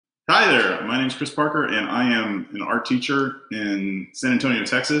Hi there, my name is Chris Parker, and I am an art teacher in San Antonio,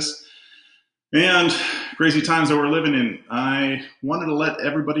 Texas. And crazy times that we're living in, I wanted to let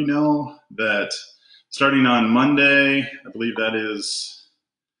everybody know that starting on Monday, I believe that is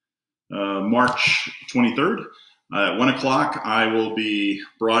March 23rd, at 1 o'clock, I will be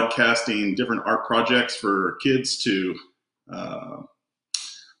broadcasting different art projects for kids to uh,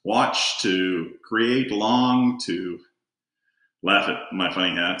 watch, to create along, to laugh at my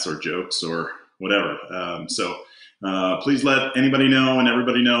funny hats or jokes or whatever. Please let anybody know and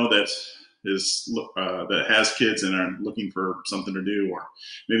everybody know that has kids and are looking for something to do, or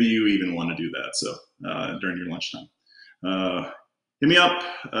maybe you even want to do that. So during your lunchtime, hit me up.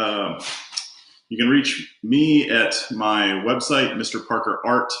 You can reach me at my website,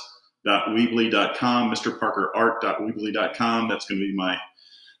 mrparkerart.weebly.com, mrparkerart.weebly.com. That's going to be my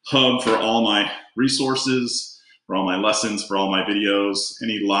hub for all my resources, for all my lessons, for all my videos.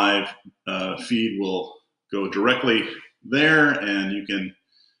 Any live feed will go directly there, and you can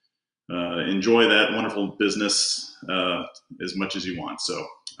enjoy that wonderful business as much as you want. So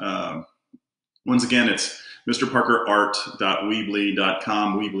once again, it's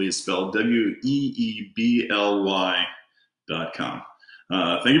mrparkerart.weebly.com. Weebly is spelled WEEBLY.com.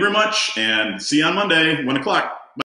 Thank you very much, and see you on Monday, 1 o'clock.